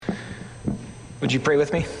Would you pray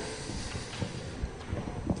with me?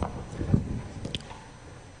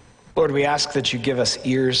 Lord, we ask that you give us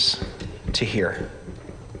ears to hear.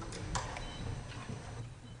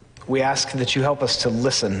 We ask that you help us to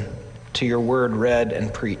listen to your word read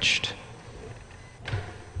and preached.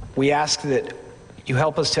 We ask that you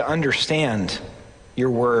help us to understand your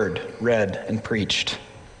word read and preached,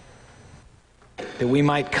 that we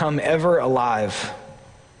might come ever alive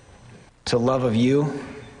to love of you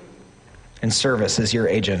and service as your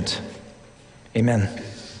agent. Amen.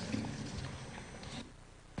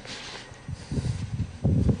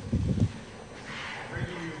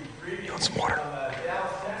 Want some water?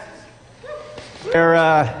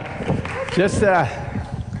 Just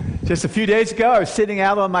a few days ago, I was sitting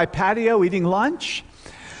out on my patio eating lunch.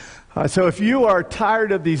 So if you are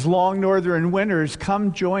tired of these long northern winters,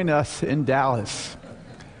 come join us in Dallas.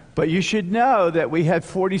 But you should know that we had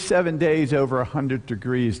 47 days over 100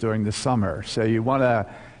 degrees during the summer. So you want to,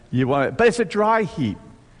 but it's a dry heat,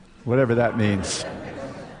 whatever that means.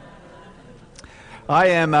 I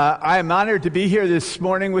am honored to be here this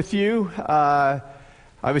morning with you. I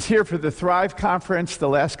was here for the Thrive Conference the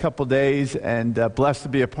last couple days, and blessed to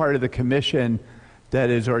be a part of the commission that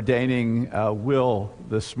is ordaining Will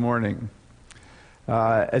this morning.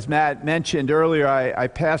 As Matt mentioned earlier, I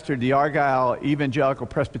pastored the Argyle Evangelical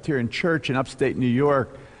Presbyterian Church in upstate New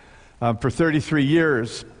York for 33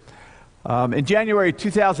 years. In January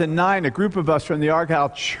 2009, a group of us from the Argyle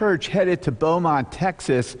Church headed to Beaumont,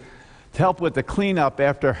 Texas, to help with the cleanup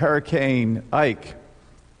after Hurricane Ike.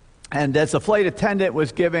 And as the flight attendant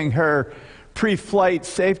was giving her pre-flight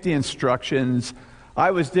safety instructions,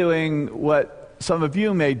 I was doing what some of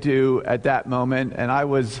you may do at that moment, and I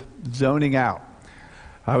was zoning out.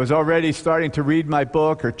 I was already starting to read my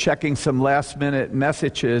book or checking some last-minute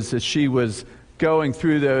messages as she was going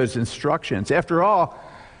through those instructions. After all,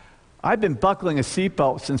 I'd been buckling a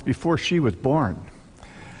seatbelt since before she was born.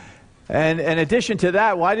 And in addition to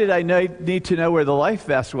that, why did I need to know where the life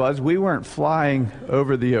vest was? We weren't flying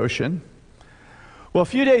over the ocean. Well, a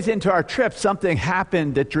few days into our trip, something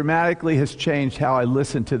happened that dramatically has changed how I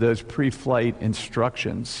listened to those pre-flight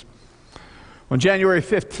instructions. On January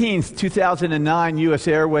 15th, 2009, U.S.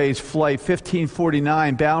 Airways Flight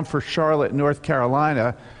 1549, bound for Charlotte, North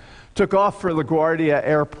Carolina, took off for LaGuardia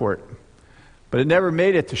Airport, but it never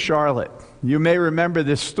made it to Charlotte. You may remember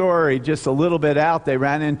this story. Just a little bit out, they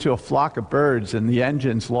ran into a flock of birds and the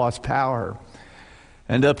engines lost power.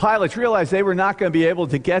 And the pilots realized they were not going to be able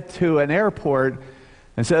to get to an airport,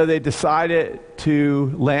 and so they decided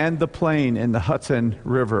to land the plane in the Hudson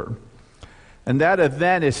River. And that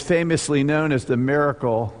event is famously known as the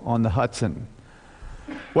Miracle on the Hudson.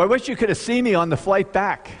 Well, I wish you could have seen me on the flight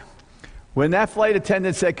back. When that flight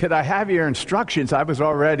attendant said, "Could I have your instructions?" I was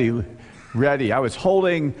already ready. I was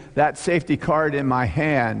holding that safety card in my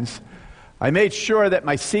hands. I made sure that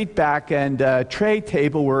my seat back and tray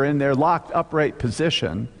table were in their locked upright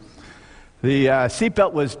position. The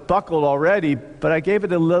seatbelt was buckled already, but I gave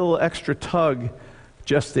it a little extra tug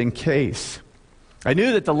just in case. I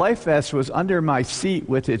knew that the life vest was under my seat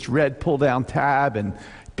with its red pull-down tab and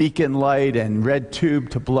beacon light and red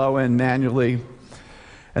tube to blow in manually.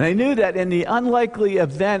 And I knew that in the unlikely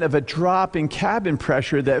event of a drop in cabin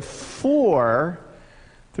pressure, that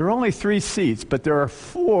there are only 3 seats, but there are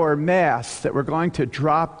 4 masts that were going to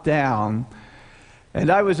drop down.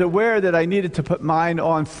 And I was aware that I needed to put mine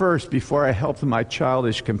on first before I helped my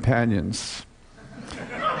childish companions.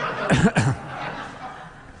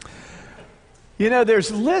 You know, there's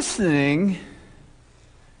listening,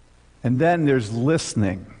 and then there's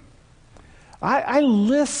listening. I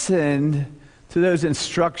listened to those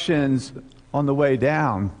instructions on the way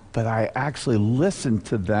down, but I actually listened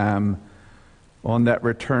to them on that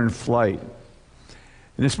return flight.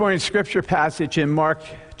 In this morning's scripture passage in Mark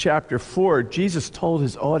chapter 4, Jesus told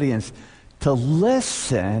his audience to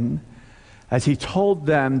listen as he told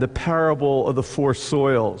them the parable of the 4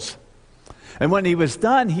 soils. And when he was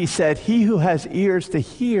done, he said, "He who has ears to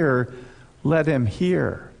hear, let him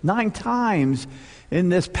hear." 9 times in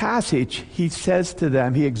this passage, he says to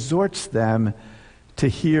them, he exhorts them to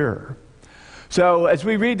hear. So as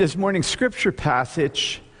we read this morning's scripture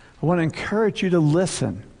passage, I want to encourage you to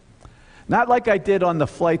listen. Not like I did on the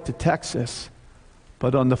flight to Texas,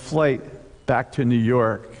 but on the flight back to New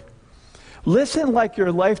York. Listen like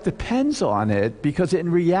your life depends on it, because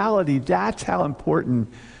in reality, that's how important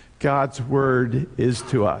God's word is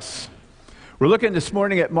to us. We're looking this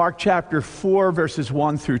morning at Mark chapter 4, verses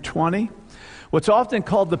 1 through 20. What's often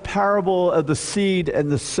called the parable of the seed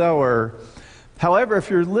and the sower. However,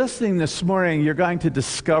 if you're listening this morning, you're going to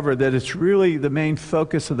discover that it's really the main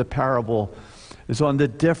focus of the parable is on the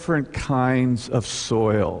different kinds of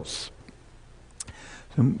soils.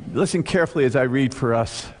 So listen carefully as I read for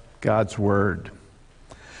us God's word.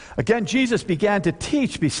 Again, Jesus began to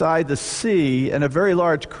teach beside the sea, and a very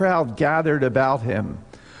large crowd gathered about him,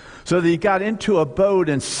 so that he got into a boat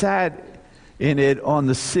and sat in it on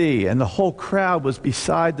the sea, and the whole crowd was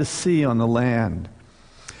beside the sea on the land.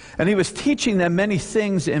 And he was teaching them many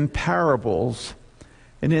things in parables,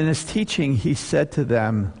 and in his teaching he said to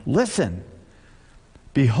them, "Listen,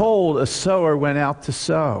 behold, a sower went out to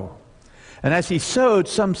sow. And as he sowed,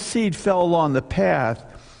 some seed fell along the path,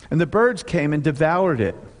 and the birds came and devoured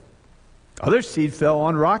it. Other seed fell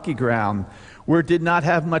on rocky ground, where it did not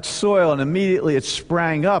have much soil, and immediately it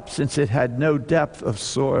sprang up, since it had no depth of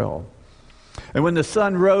soil. And when the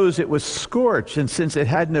sun rose, it was scorched, and since it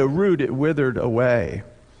had no root, it withered away.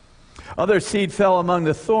 Other seed fell among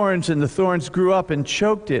the thorns, and the thorns grew up and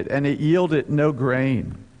choked it, and it yielded no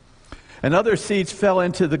grain. And other seeds fell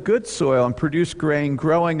into the good soil and produced grain,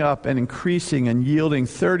 growing up and increasing and yielding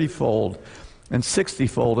 30-fold and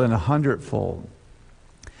 60-fold and 100-fold.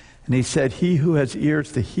 And he said, he who has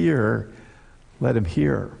ears to hear, let him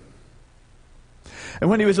hear." And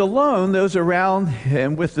when he was alone, those around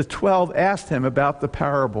him with the 12 asked him about the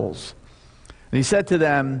parables. And he said to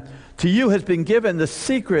them, "To you has been given the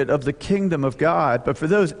secret of the kingdom of God, but for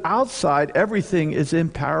those outside, everything is in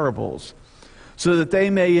parables, so that they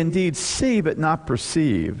may indeed see but not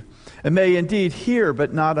perceive, and may indeed hear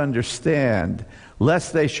but not understand,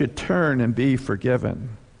 lest they should turn and be forgiven."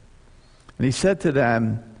 And he said to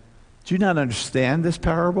them, "Do you not understand this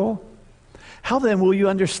parable? How then will you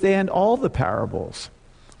understand all the parables?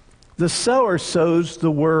 The sower sows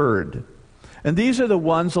the word, and these are the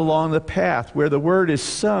ones along the path where the word is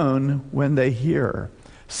sown. When they hear,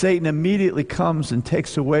 Satan immediately comes and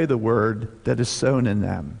takes away the word that is sown in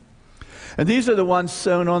them. And these are the ones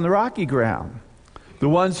sown on the rocky ground, the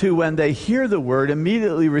ones who, when they hear the word,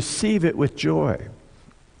 immediately receive it with joy.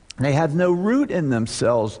 They have no root in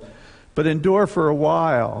themselves, but endure for a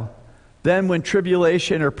while. Then when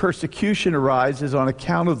tribulation or persecution arises on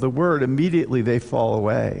account of the word, immediately they fall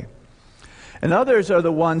away. And others are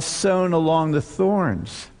the ones sown along the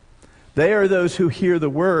thorns. They are those who hear the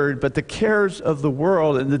word, but the cares of the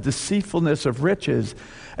world and the deceitfulness of riches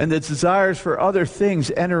and the desires for other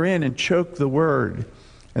things enter in and choke the word,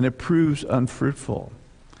 and it proves unfruitful.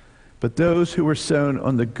 But those who are sown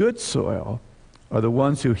on the good soil are the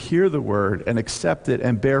ones who hear the word and accept it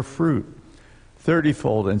and bear fruit,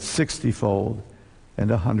 30-fold and 60-fold and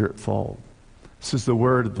 100-fold. This is the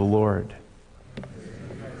word of the Lord.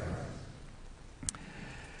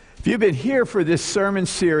 If you've been here for this sermon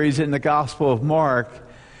series in the Gospel of Mark,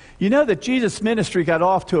 you know that Jesus' ministry got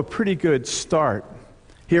off to a pretty good start.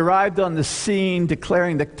 He arrived on the scene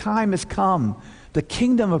declaring, "The time has come. The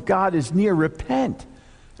kingdom of God is near. Repent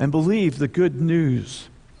and believe the good news."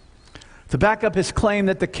 To back up his claim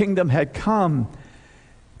that the kingdom had come,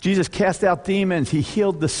 Jesus cast out demons, he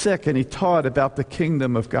healed the sick, and he taught about the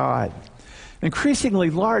kingdom of God.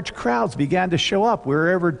 Increasingly large crowds began to show up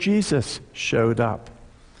wherever Jesus showed up.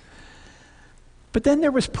 But then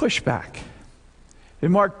there was pushback.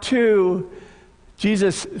 In Mark 2,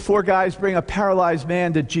 4 guys bring a paralyzed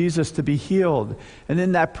man to Jesus to be healed. And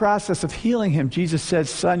in that process of healing him, Jesus says,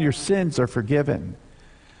 "Son, your sins are forgiven."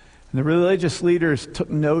 And the religious leaders took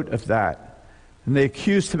note of that. And they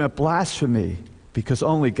accused him of blasphemy, because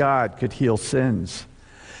only God could heal sins.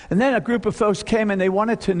 And then a group of folks came and they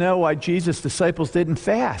wanted to know why Jesus' disciples didn't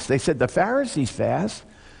fast. They said, the Pharisees fast.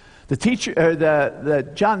 The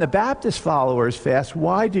John the Baptist followers fast.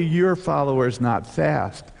 Why do your followers not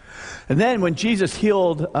fast? And then when Jesus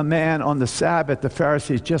healed a man on the Sabbath, the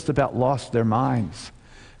Pharisees just about lost their minds.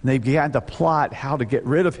 And they began to plot how to get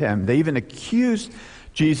rid of him. They even accused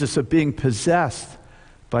Jesus of being possessed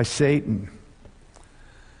by Satan.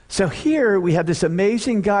 So here we have this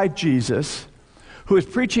amazing guy, Jesus, who is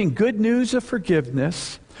preaching good news of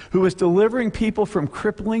forgiveness, who was delivering people from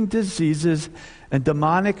crippling diseases and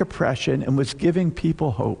demonic oppression, and was giving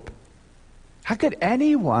people hope. How could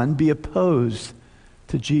anyone be opposed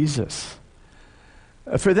to Jesus?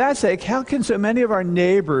 For that sake, how can so many of our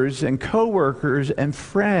neighbors and coworkers and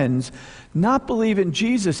friends not believe in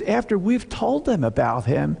Jesus after we've told them about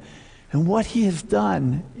him and what he has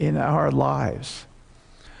done in our lives?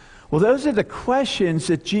 Well, those are the questions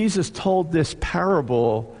that Jesus told this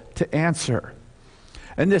parable to answer.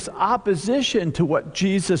 And this opposition to what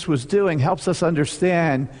Jesus was doing helps us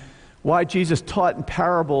understand why Jesus taught in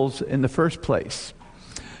parables in the first place.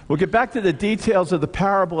 We'll get back to the details of the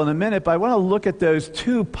parable in a minute, but I want to look at those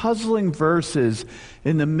 2 puzzling verses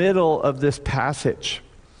in the middle of this passage.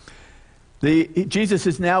 Jesus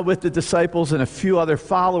is now with the disciples and a few other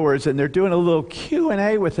followers, and they're doing a little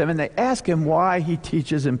Q&A with him, and they ask him why he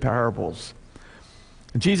teaches in parables.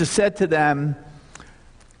 And Jesus said to them,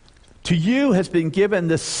 "To you has been given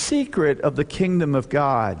the secret of the kingdom of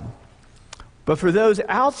God. But for those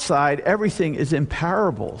outside, everything is in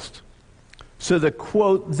parables, so that,"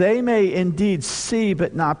 quote, "they may indeed see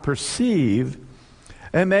but not perceive,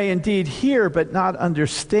 and may indeed hear but not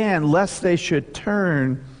understand, lest they should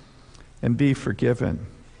turn and be forgiven."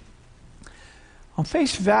 On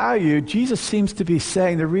face value, Jesus seems to be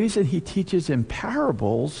saying the reason he teaches in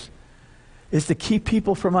parables is to keep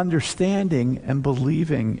people from understanding and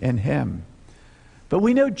believing in him. But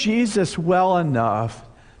we know Jesus well enough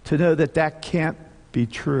to know that that can't be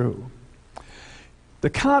true. The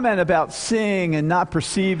comment about seeing and not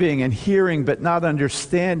perceiving and hearing but not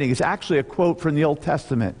understanding is actually a quote from the Old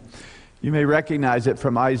Testament. You may recognize it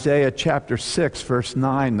from Isaiah chapter 6, verse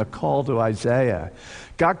 9, the call to Isaiah.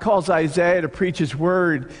 God calls Isaiah to preach his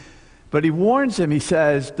word, but he warns him, he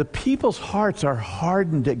says, "The people's hearts are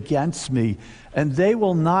hardened against me, and they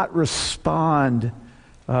will not respond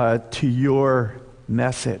to your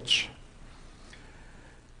message."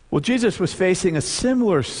 Well, Jesus was facing a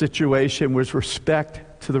similar situation with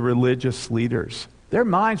respect to the religious leaders. Their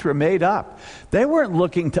minds were made up. They weren't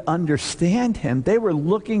looking to understand him. They were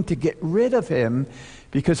looking to get rid of him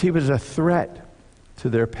because he was a threat to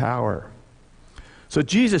their power. So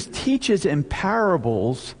Jesus teaches in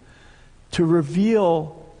parables to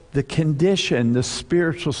reveal the condition, the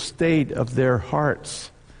spiritual state of their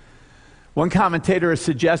hearts. One commentator has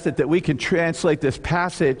suggested that we can translate this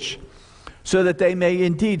passage so that they may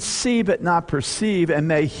indeed see but not perceive, and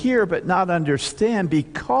may hear but not understand,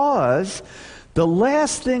 because the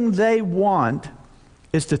last thing they want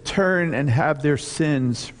is to turn and have their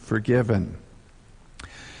sins forgiven.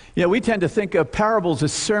 You know, we tend to think of parables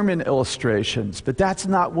as sermon illustrations, but that's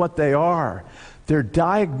not what they are. They're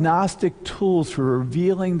diagnostic tools for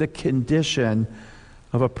revealing the condition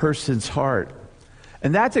of a person's heart.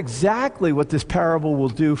 And that's exactly what this parable will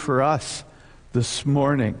do for us this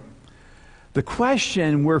morning. The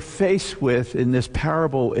question we're faced with in this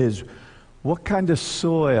parable is, what kind of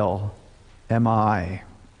soil am I?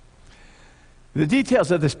 The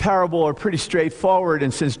details of this parable are pretty straightforward,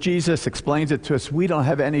 and since Jesus explains it to us, we don't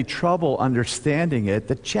have any trouble understanding it.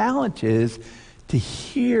 The challenge is to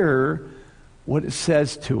hear what it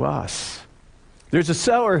says to us. There's a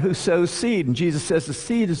sower who sows seed, and Jesus says the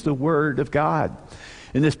seed is the word of God.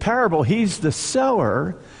 In this parable, he's the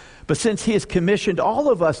sower, but since he has commissioned all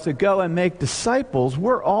of us to go and make disciples,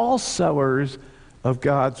 we're all sowers of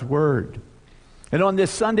God's word. And on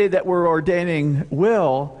this Sunday that we're ordaining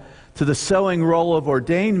Will to the sowing role of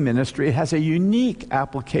ordained ministry, it has a unique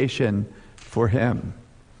application for him.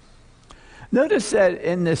 Notice that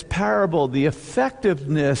in this parable, the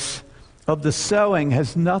effectiveness of the sowing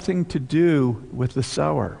has nothing to do with the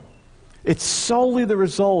sower. It's solely the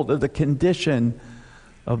result of the condition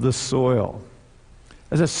of the soil.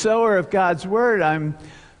 As a sower of God's word, I'm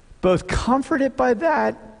both comforted by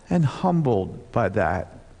that and humbled by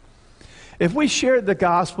that. If we share the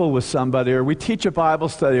gospel with somebody, or we teach a Bible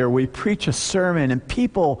study, or we preach a sermon, and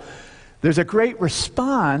there's a great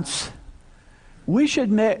response, we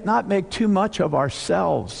should not make too much of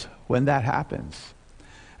ourselves when that happens.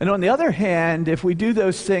 And on the other hand, if we do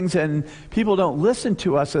those things and people don't listen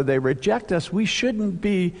to us or they reject us, we shouldn't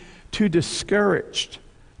be too discouraged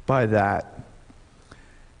by that.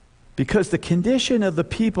 Because the condition of the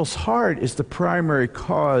people's heart is the primary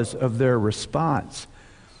cause of their response.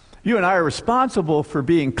 You and I are responsible for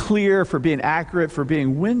being clear, for being accurate, for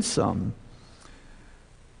being winsome.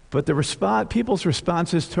 But people's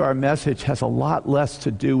responses to our message has a lot less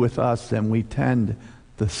to do with us than we tend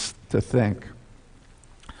to think.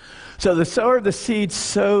 So the sower of the seed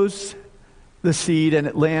sows the seed, and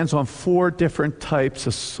it lands on 4 different types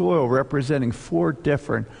of soil, representing 4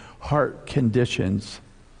 different heart conditions.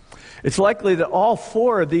 It's likely that all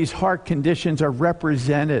 4 of these heart conditions are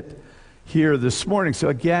represented here this morning. So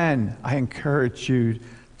again, I encourage you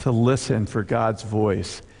to listen for God's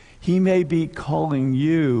voice. He may be calling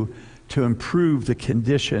you to improve the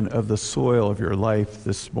condition of the soil of your life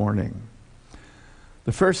this morning.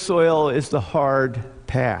 The first soil is the hard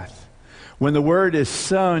path. When the word is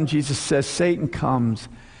sown, Jesus says Satan comes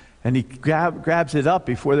and he grabs it up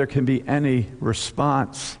before there can be any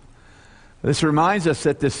response. This reminds us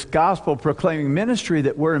that this gospel proclaiming ministry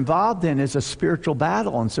that we're involved in is a spiritual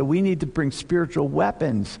battle, and so we need to bring spiritual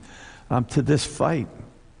weapons to this fight.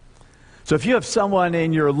 So if you have someone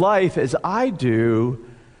in your life, as I do,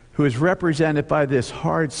 who is represented by this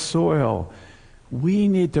hard soil, we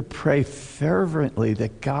need to pray fervently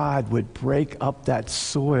that God would break up that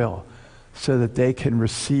soil so that they can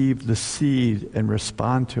receive the seed and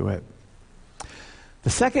respond to it. The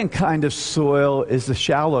second kind of soil is the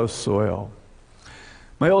shallow soil.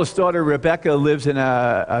 My oldest daughter, Rebecca, lives in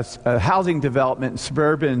a housing development in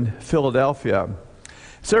suburban Philadelphia.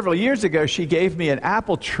 Several years ago, she gave me an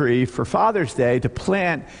apple tree for Father's Day to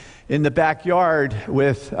plant in the backyard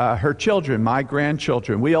with her children, my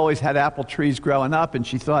grandchildren. We always had apple trees growing up, and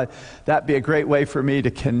she thought that'd be a great way for me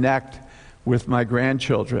to connect with my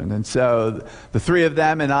grandchildren. And so the three of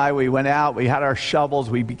them and I, we went out, we had our shovels,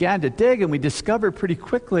 we began to dig, and we discovered pretty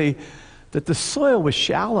quickly that the soil was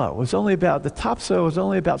shallow. The topsoil was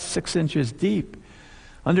only about 6 inches deep.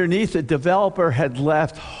 Underneath, the developer had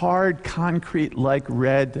left hard concrete-like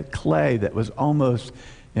red clay that was almost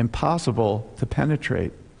impossible to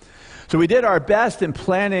penetrate. So we did our best in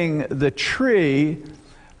planting the tree,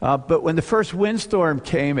 but when the first windstorm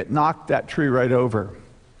came, it knocked that tree right over.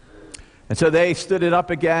 And so they stood it up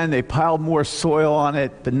again, they piled more soil on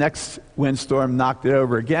it, the next windstorm knocked it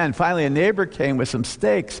over again. Finally, a neighbor came with some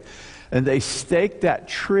stakes, and they staked that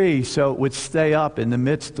tree so it would stay up in the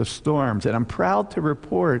midst of storms. And I'm proud to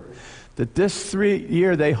report that this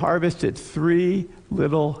year they harvested 3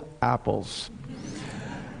 little apples.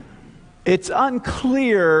 It's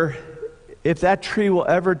unclear if that tree will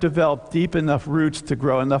ever develop deep enough roots to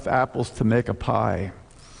grow enough apples to make a pie.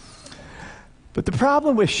 But the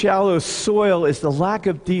problem with shallow soil is the lack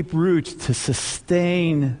of deep roots to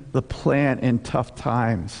sustain the plant in tough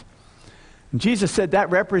times. And Jesus said that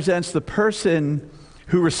represents the person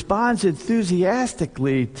who responds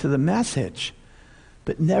enthusiastically to the message,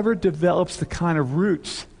 but never develops the kind of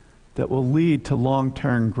roots that will lead to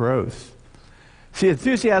long-term growth. See,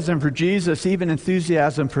 enthusiasm for Jesus, even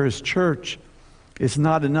enthusiasm for his church, is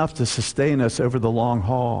not enough to sustain us over the long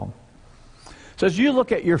haul. So as you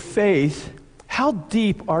look at your faith, how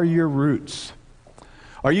deep are your roots?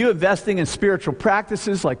 Are you investing in spiritual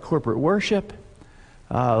practices like corporate worship,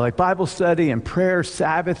 like Bible study and prayer,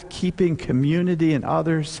 Sabbath keeping, community, and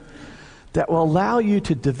others that will allow you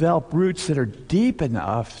to develop roots that are deep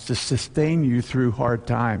enough to sustain you through hard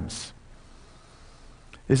times?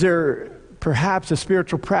 Is there perhaps a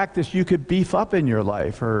spiritual practice you could beef up in your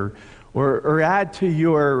life or add to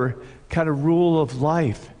your kind of rule of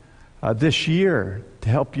life this year to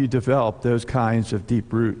help you develop those kinds of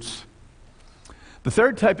deep roots? The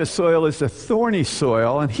third type of soil is the thorny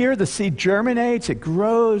soil, and here the seed germinates, it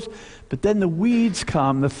grows, but then the weeds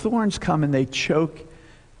come, the thorns come, and they choke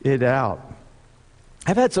it out.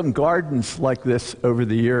 I've had some gardens like this over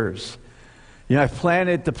the years. You know, I've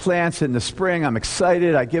planted the plants in the spring, I'm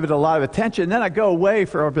excited, I give it a lot of attention, and then I go away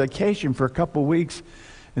for a vacation for a couple weeks.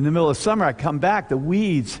 In the middle of summer, I come back, the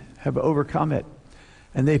weeds have overcome it,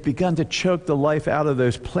 and they've begun to choke the life out of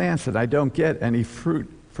those plants, and I don't get any fruit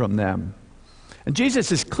from them. And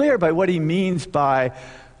Jesus is clear by what he means by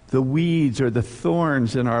the weeds or the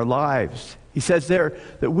thorns in our lives. He says there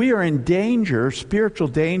that we are in danger, spiritual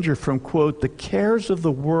danger, from, quote, the cares of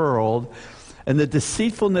the world and the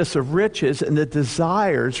deceitfulness of riches and the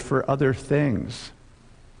desires for other things.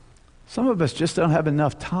 Some of us just don't have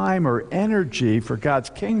enough time or energy for God's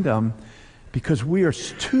kingdom because we are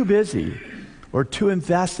too busy or too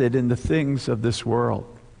invested in the things of this world.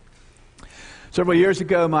 Several years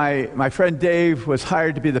ago, my friend Dave was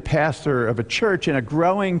hired to be the pastor of a church in a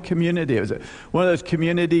growing community. It was one of those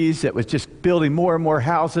communities that was just building more and more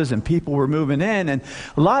houses, and people were moving in. And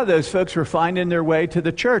a lot of those folks were finding their way to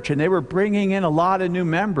the church, and they were bringing in a lot of new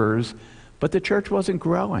members, but the church wasn't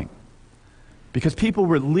growing because people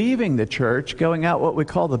were leaving the church, going out what we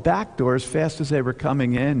call the back door as fast as they were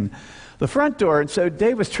coming in the front door. And so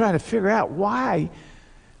Dave was trying to figure out, why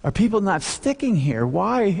are people not sticking here?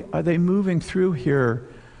 Why are they moving through here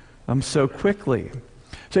so quickly?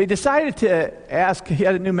 So he decided to ask, he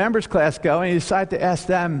had a new members class going, he decided to ask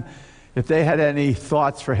them if they had any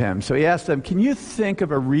thoughts for him. So he asked them, can you think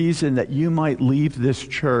of a reason that you might leave this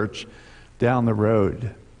church down the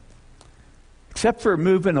road? Except for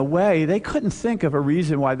moving away, they couldn't think of a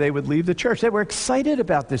reason why they would leave the church. They were excited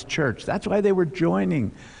about this church. That's why they were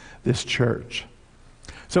joining this church.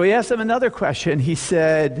 So he asked them another question. He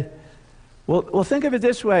said, well, think of it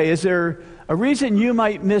this way. Is there a reason you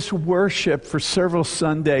might miss worship for several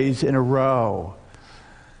Sundays in a row?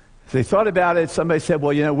 As they thought about it, somebody said,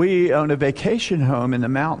 well, we own a vacation home in the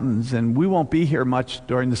mountains, and we won't be here much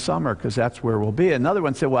during the summer because that's where we'll be. Another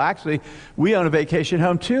one said, well, actually, we own a vacation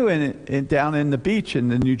home too down in the beach in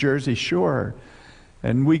the New Jersey shore.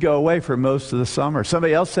 And we go away for most of the summer.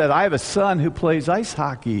 Somebody else said, I have a son who plays ice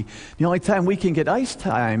hockey. The only time we can get ice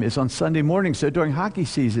time is on Sunday morning. So during hockey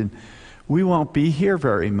season, we won't be here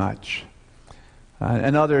very much.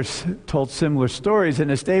 And others told similar stories. And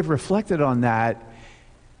as Dave reflected on that,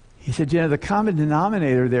 he said, the common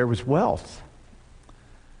denominator there was wealth.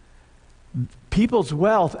 People's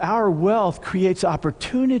wealth, our wealth, creates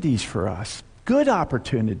opportunities for us, good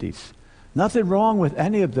opportunities. Nothing wrong with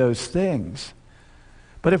any of those things.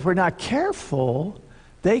 But if we're not careful,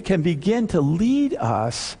 they can begin to lead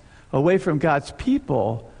us away from God's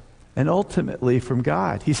people and ultimately from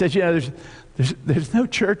God. He says, there's no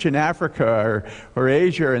church in Africa or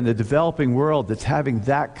Asia or in the developing world that's having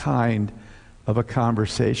that kind of a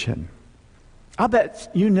conversation. I'll bet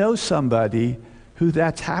you know somebody who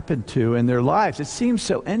that's happened to in their lives. It seems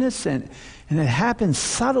so innocent, and it happens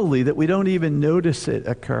subtly that we don't even notice it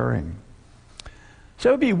occurring. So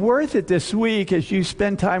it would be worth it this week as you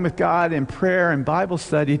spend time with God in prayer and Bible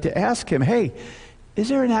study to ask Him, hey, is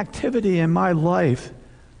there an activity in my life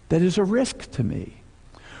that is a risk to me?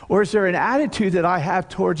 Or is there an attitude that I have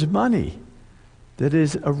towards money that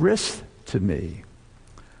is a risk to me?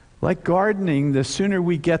 Like gardening, the sooner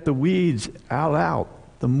we get the weeds out,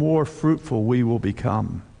 the more fruitful we will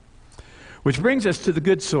become. Which brings us to the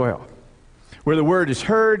good soil, where the word is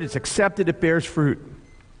heard, it's accepted, it bears fruit.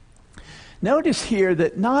 Notice here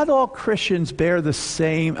that not all Christians bear the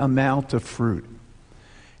same amount of fruit.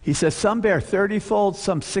 He says some bear 30-fold,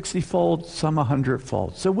 some 60-fold, some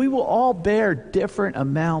 100-fold. So we will all bear different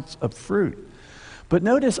amounts of fruit. But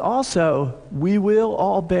notice also, we will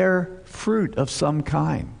all bear fruit of some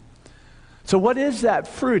kind. So what is that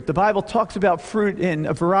fruit? The Bible talks about fruit in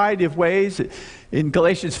a variety of ways. In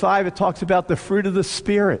Galatians 5, it talks about the fruit of the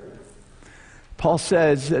Spirit. Paul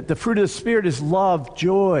says that the fruit of the Spirit is love,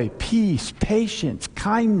 joy, peace, patience,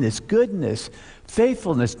 kindness, goodness,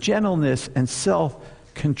 faithfulness, gentleness, and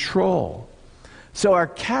self-control. So our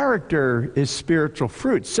character is spiritual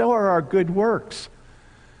fruit. So are our good works.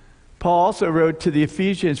 Paul also wrote to the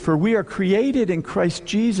Ephesians, "For we are created in Christ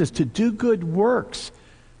Jesus to do good works,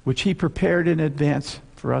 which He prepared in advance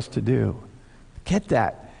for us to do." Get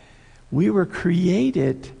that. We were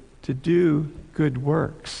created to do good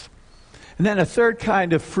works. And then a third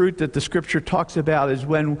kind of fruit that the Scripture talks about is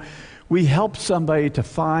when we help somebody to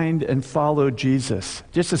find and follow Jesus.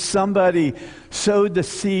 Just as somebody sowed the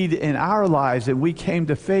seed in our lives and we came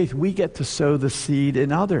to faith, we get to sow the seed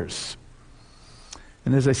in others.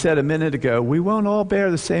 And as I said a minute ago, we won't all bear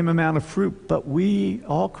the same amount of fruit, but we,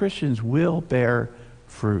 all Christians, will bear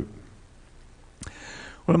fruit.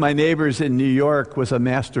 One of my neighbors in New York was a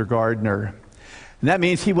master gardener. And that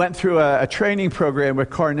means he went through a training program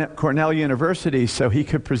with Cornell University so he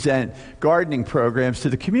could present gardening programs to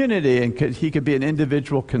the community and he could be an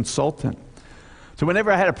individual consultant. So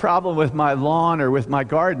whenever I had a problem with my lawn or with my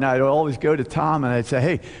garden, I'd always go to Tom and I'd say,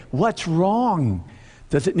 hey, what's wrong?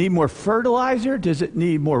 Does it need more fertilizer? Does it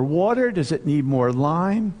need more water? Does it need more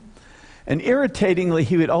lime? And irritatingly,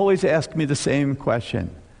 he would always ask me the same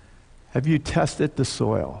question. Have you tested the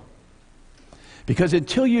soil? Because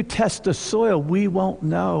until you test the soil, we won't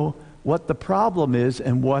know what the problem is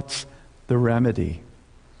and what's the remedy.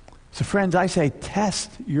 So friends, I say test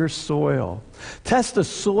your soil. Test the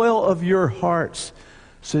soil of your hearts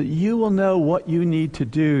so that you will know what you need to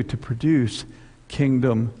do to produce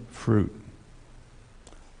kingdom fruit.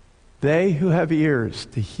 They who have ears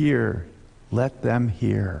to hear, let them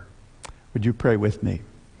hear. Would you pray with me?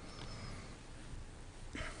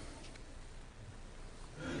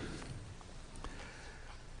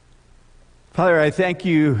 Father, I thank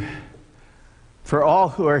you for all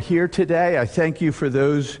who are here today. I thank you for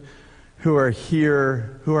those who are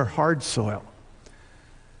here who are hard soil.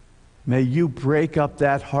 May you break up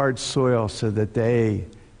that hard soil so that they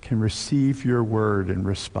can receive your word and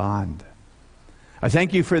respond. I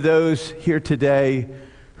thank you for those here today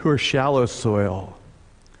who are shallow soil.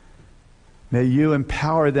 May you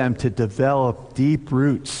empower them to develop deep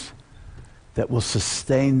roots that will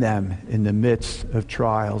sustain them in the midst of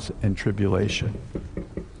trials and tribulation.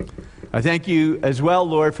 I thank you as well,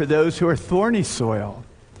 Lord, for those who are thorny soil.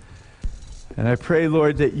 And I pray,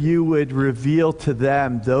 Lord, that you would reveal to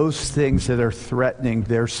them those things that are threatening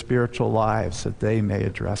their spiritual lives, that they may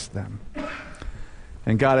address them.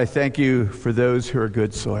 And God, I thank you for those who are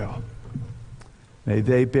good soil. May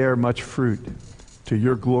they bear much fruit to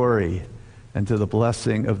your glory and to the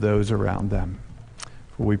blessing of those around them.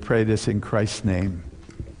 For we pray this in Christ's name.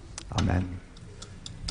 Amen.